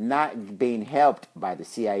 they're not being helped by the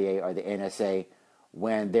CIA or the NSA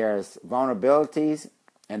when there's vulnerabilities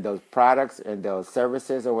in those products and those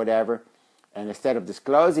services or whatever, and instead of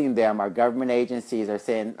disclosing them, our government agencies are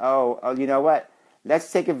saying, oh, you know what?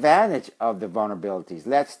 Let's take advantage of the vulnerabilities.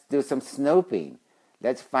 Let's do some snooping.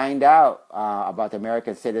 Let's find out about the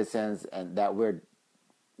American citizens and that we're,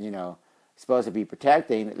 supposed to be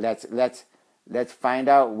protecting. Let's find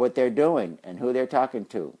out what they're doing and who they're talking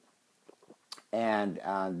to. And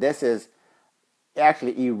this is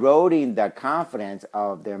actually eroding the confidence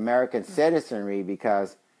of the American citizenry,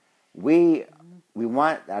 because we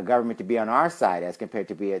want our government to be on our side as compared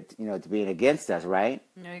to being against us, right?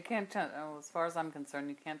 No, you can't. As far as I'm concerned,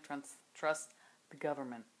 you can't trust the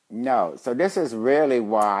government. No. So this is really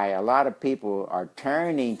why a lot of people are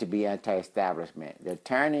turning to be anti-establishment. They're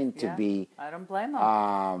turning to be. I don't blame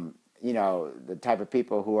them. The type of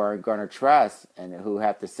people who are going to trust and who we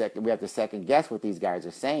have to second guess what these guys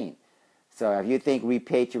are saying. So if you think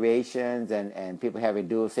repatriations and people having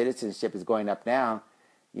dual citizenship is going up now,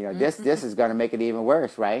 this is going to make it even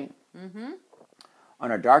worse, right? Mm-hmm.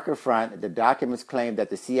 On a darker front, the documents claim that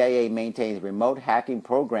the CIA maintains remote hacking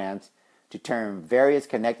programs to turn various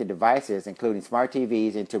connected devices, including smart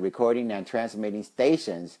TVs, into recording and transmitting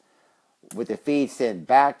stations, with the feed sent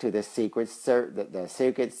back to the secret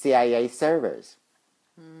CIA servers.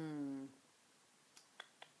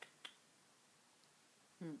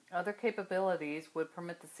 Other capabilities would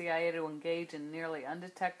permit the CIA to engage in nearly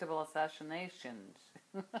undetectable assassinations.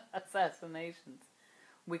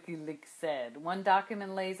 WikiLeaks said. One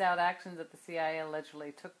document lays out actions that the CIA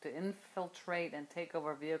allegedly took to infiltrate and take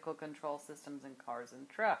over vehicle control systems in cars and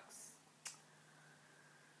trucks.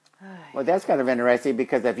 Well, that's kind of interesting,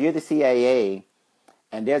 because if you're the CIA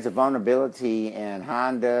and there's a vulnerability in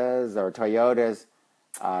Honda's or Toyota's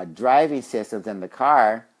driving systems in the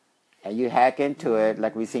car, and you hack into it,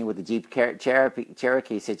 like we've seen with the Jeep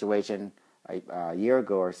Cherokee situation a year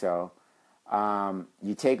ago or so,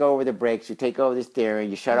 you take over the brakes, you take over the steering,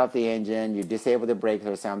 you shut off the engine, you disable the brakes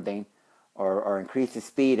or something, or increase the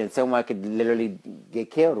speed, and someone could literally get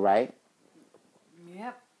killed, right?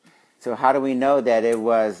 Yep. So how do we know that it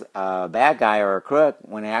was a bad guy or a crook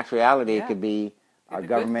when in actuality it could be our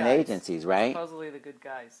government agencies, right? Supposedly the good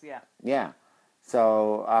guys, yeah. Yeah.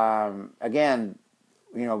 So, again,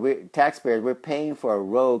 we taxpayers, we're paying for a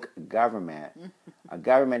rogue government, a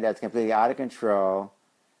government that's completely out of control.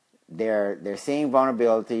 They're seeing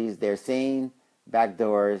vulnerabilities, they're seeing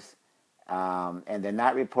backdoors, and they're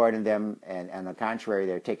not reporting them, and on the contrary,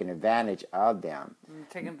 they're taking advantage of them.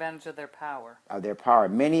 Taking advantage of their power.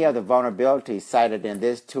 Many of the vulnerabilities cited in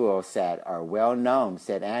this tool set are well known,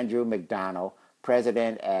 said Andrew McDonald,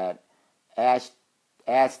 president at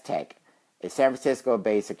Aztec, a San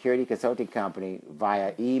Francisco-based security consulting company,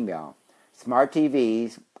 via email. Smart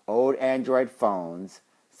TVs, old Android phones,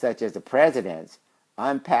 such as the president's,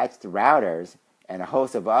 unpatched routers, and a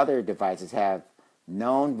host of other devices have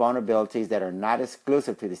known vulnerabilities that are not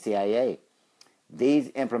exclusive to the CIA. These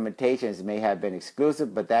implementations may have been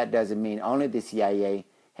exclusive, but that doesn't mean only the CIA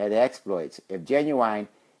had exploits. If genuine,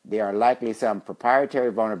 there are likely some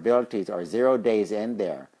proprietary vulnerabilities or 0 days in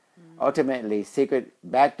there. Ultimately, secret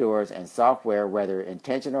backdoors and software, whether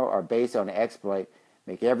intentional or based on an exploit,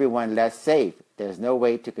 make everyone less safe. There's no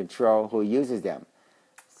way to control who uses them.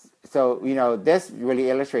 So, this really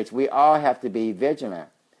illustrates we all have to be vigilant.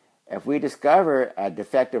 If we discover a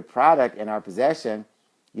defective product in our possession,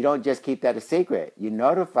 you don't just keep that a secret. You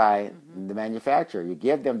notify the manufacturer. You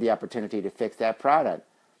give them the opportunity to fix that product.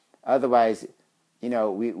 Otherwise,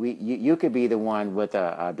 you could be the one with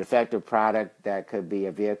a defective product that could be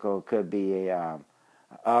a vehicle, could be a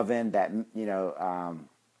oven that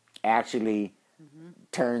actually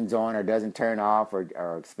turns on or doesn't turn off,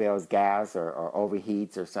 or expels gas, or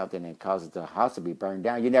overheats or something and causes the house to be burned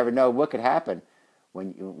down. You never know what could happen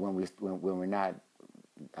when we're not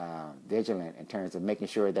vigilant in terms of making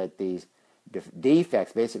sure that these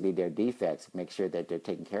defects, basically their defects, make sure that they're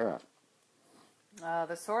taken care of.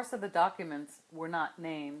 The source of the documents were not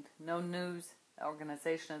named. No news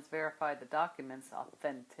organization has verified the documents'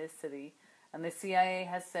 authenticity, and the CIA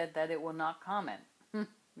has said that it will not comment.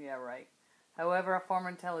 Yeah, right. However, a former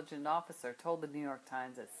intelligence officer told the New York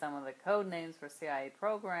Times that some of the code names for CIA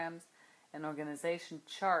programs, an organization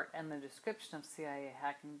chart, and the description of CIA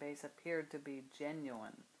hacking base appeared to be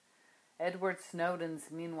genuine. Edward Snowden,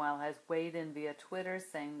 meanwhile, has weighed in via Twitter,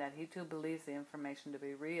 saying that he too believes the information to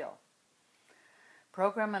be real.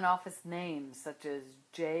 Program and office names such as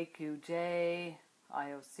JQJ,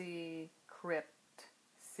 IOC, Crypt,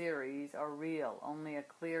 Series are real. Only a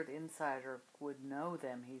cleared insider would know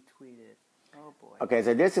them, he tweeted. Oh boy. Okay,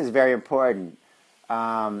 so this is very important.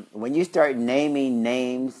 When you start naming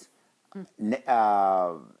names, these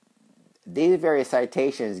various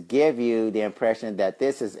citations give you the impression that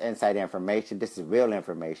this is inside information, this is real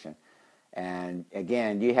information. And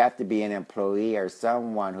again, you have to be an employee or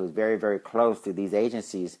someone who's very, very close to these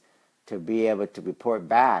agencies to be able to report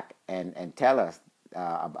back and tell us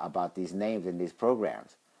about these names and these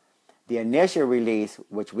programs. The initial release,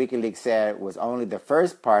 which WikiLeaks said was only the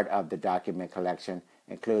first part of the document collection,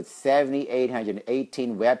 includes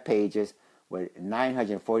 7,818 web pages with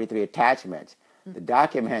 943 attachments. The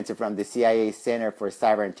documents from the CIA Center for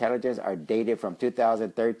Cyber Intelligence are dated from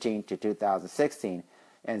 2013 to 2016,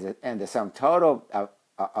 and the sum total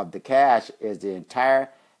of the cache is the entire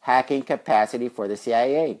hacking capacity for the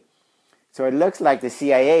CIA. So it looks like the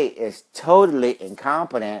CIA is totally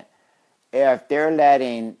incompetent if they're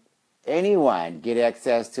letting anyone get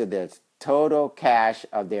access to the total cache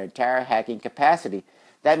of their entire hacking capacity.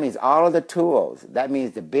 That means all of the tools. That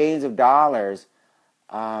means the billions of dollars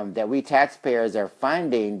that we taxpayers are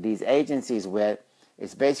funding these agencies with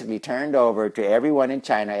is basically turned over to everyone in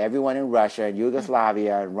China, everyone in Russia, and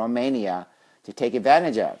Yugoslavia, and Romania to take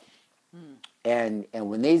advantage of. And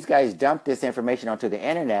when these guys dump this information onto the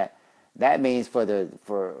internet, that means for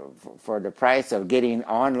the price of getting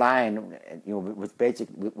online,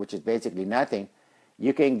 which is basically nothing,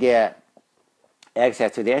 you can get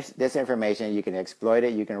access to this information. You can exploit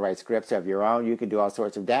it. You can write scripts of your own. You can do all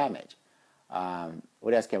sorts of damage.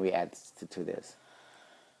 What else can we add to this?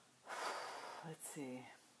 Let's see.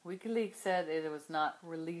 WikiLeaks said it was not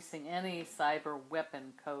releasing any cyber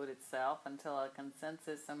weapon code itself until a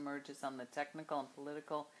consensus emerges on the technical and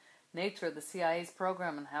political nature of the CIA's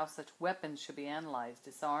program and how such weapons should be analyzed,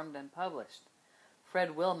 disarmed, and published.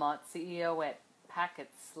 Fred Wilmot, CEO at Packet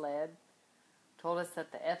Sled, told us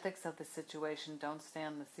that the ethics of the situation don't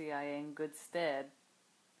stand the CIA in good stead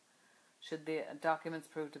should the documents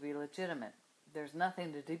prove to be legitimate. There's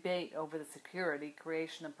nothing to debate over the security,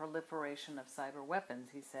 creation, and proliferation of cyber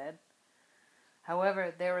weapons, he said.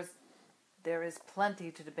 However, there is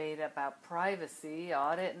plenty to debate about privacy,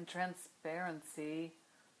 audit, and transparency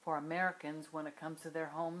for Americans when it comes to their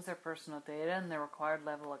homes, their personal data, and their required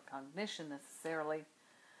level of cognition necessarily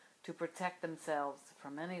to protect themselves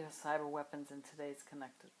from any cyber weapons in today's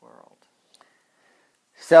connected world.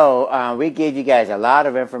 So we gave you guys a lot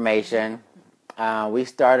of information. We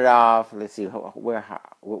started off, let's see,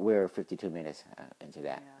 we're 52 minutes into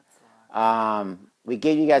that. Yeah, that's a lot. We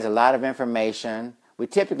gave you guys a lot of information. We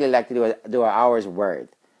typically like to do an hour's worth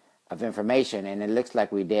of information, and it looks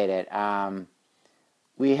like we did it.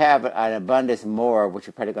 We have an abundance more, which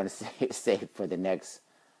we're probably going to save for the next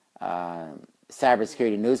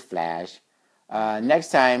CyberSecurity Newsflash.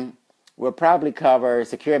 Next time, we'll probably cover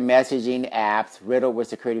secure messaging apps riddled with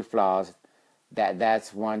security flaws.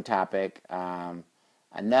 That's one topic.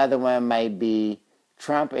 Another one might be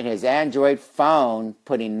Trump and his Android phone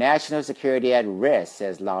putting national security at risk,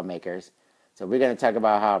 says lawmakers. So we're going to talk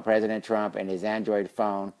about how President Trump and his Android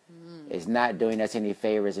phone is not doing us any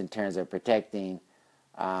favors in terms of protecting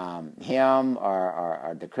him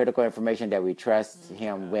or the critical information that we trust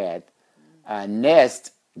him with.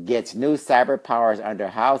 NIST gets new cyber powers under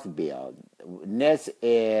House bill.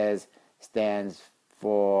 NIST stands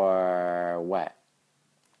for what?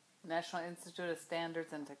 National Institute of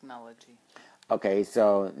Standards and Technology. Okay,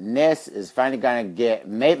 so NIST is finally going to get,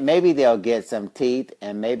 maybe they'll get some teeth,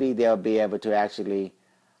 and maybe they'll be able to actually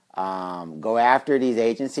go after these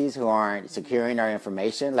agencies who aren't securing our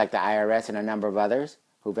information, like the IRS and a number of others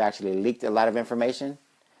who've actually leaked a lot of information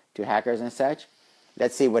to hackers and such.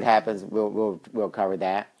 Let's see what happens. We'll cover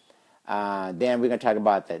that. Then we're going to talk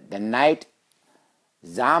about the night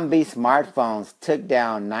zombie smartphones took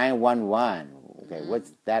down 911. Okay,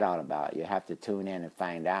 what's that all about? You have to tune in and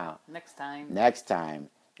find out. Next time.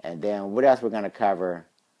 And then what else we're going to cover?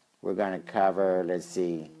 we're going to cover, let's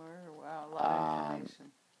see. Wow, a lot of information.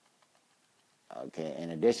 Okay,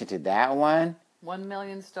 in addition to that one, 1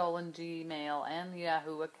 million stolen Gmail and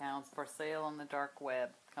Yahoo accounts for sale on the dark web.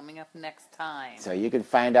 Coming up next time. so you can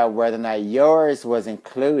find out whether or not yours was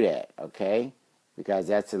included, okay? Because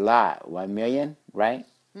that's a lot. 1 million, right?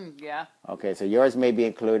 Yeah. Okay, so yours may be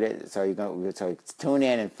included. So tune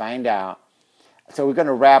in and find out. So we're going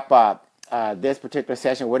to wrap up this particular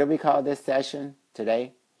session. What do we call this session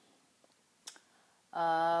today?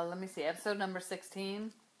 Let me see. Episode number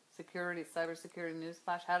 16. CyberSecurity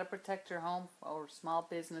Newsflash. How to protect your home or small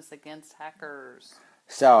business against hackers.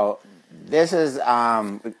 So this is,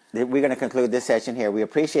 we're going to conclude this session here. We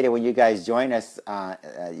appreciate it when you guys join us,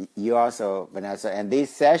 you also, Vanessa, and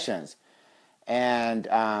these sessions. And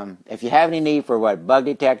if you have any need for bug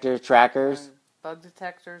detectors, trackers? Bug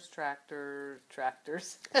detectors,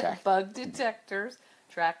 tractors, bug detectors,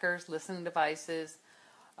 trackers, listening devices,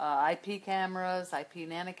 IP cameras, IP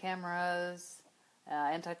nano cameras,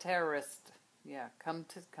 anti-terrorist. Yeah, come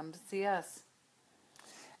to see us.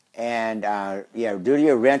 And do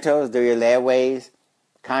your rentals, do your layaways.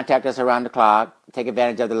 Contact us around the clock. Take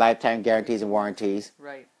advantage of the lifetime guarantees and warranties.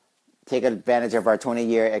 Right. Take advantage of our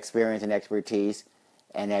 20-year experience and expertise.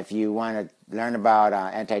 And if you want to learn about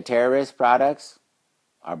anti-terrorist products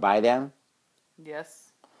or buy them,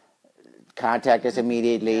 yes, contact us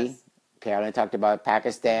immediately. Yes. Carolyn talked about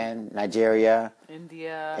Pakistan, Nigeria,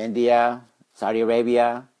 India, Saudi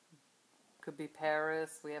Arabia. Could be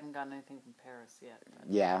Paris. We haven't gotten anything from Paris yet.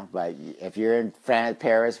 Yeah, but if you're in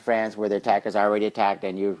Paris, France, where the attackers already attacked,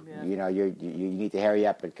 and you need to hurry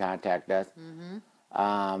up and contact us.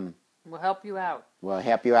 Mm-hmm. We'll help you out. We'll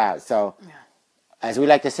help you out. So, as we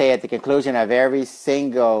like to say at the conclusion of every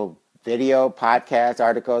single video, podcast,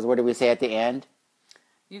 articles, what do we say at the end?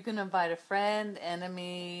 You can invite a friend,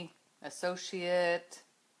 enemy, associate,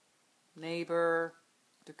 neighbor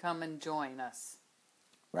to come and join us.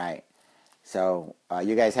 Right. So,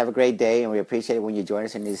 you guys have a great day, and we appreciate it when you join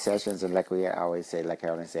us in these sessions. And like we always say, like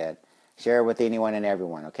Carolyn said, share it with anyone and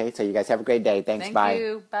everyone, okay? So you guys have a great day. Thanks. Bye. Thank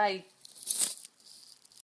you. Bye.